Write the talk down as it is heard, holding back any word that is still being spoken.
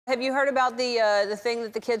Have you heard about the thing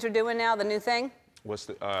that the kids are doing now, the new thing? What's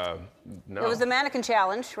the, no. It was the mannequin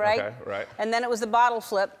challenge, right? Okay, right. And then it was the bottle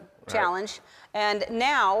flip challenge. And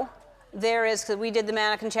now there is, because we did the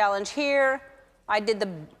mannequin challenge here, I did the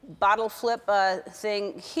bottle flip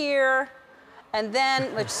thing here, and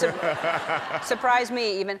then, which surprised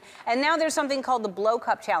me even. And now there's something called the blow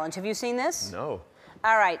cup challenge. Have you seen this? No.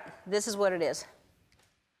 All right, this is what it is.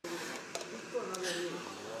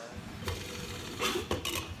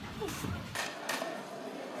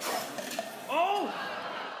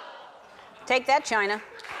 Take that, China.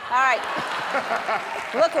 All right.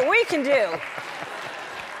 Look what we can do.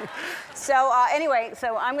 So anyway,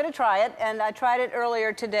 so I'm going to try it, and I tried it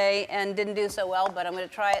earlier today and didn't do so well, but I'm going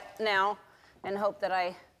to try it now and hope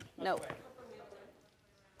that no.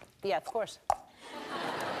 Yeah, of course.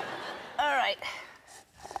 All right.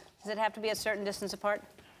 Does it have to be a certain distance apart?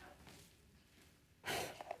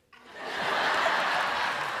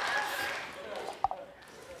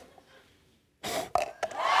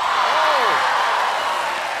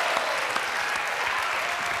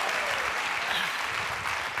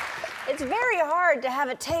 It's very hard to have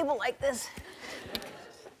a table like this.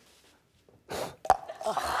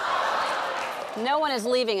 Ugh. No one is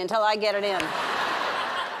leaving until I get it in.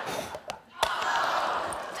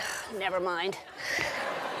 Never mind.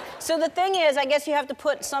 So the thing is, I guess you have to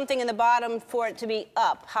put something in the bottom for it to be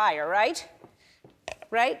up higher, right?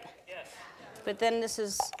 Right? Yes. But then this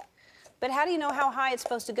is... But how do you know how high it's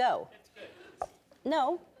supposed to go? It's good.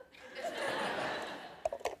 No.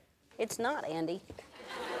 It's not, Andy.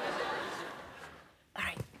 All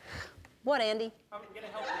right. What, Andy? I'm going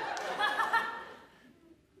to help you.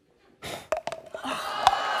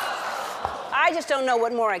 I just don't know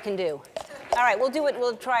what more I can do. All right, we'll do it.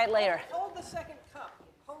 We'll try it later. Hold the second cup.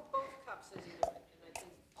 Hold both cups as you do it. And I think...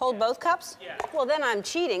 Hold both cups? Yeah. Well, then I'm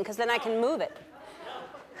cheating, because then I can move it.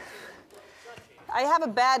 I have a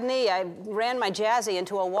bad knee. I ran my Jazzy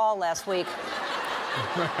into a wall last week.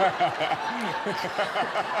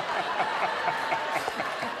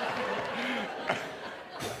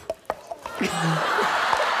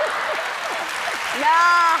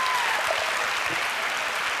 Nah.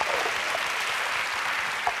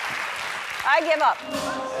 I give up.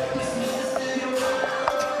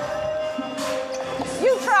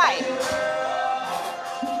 You try.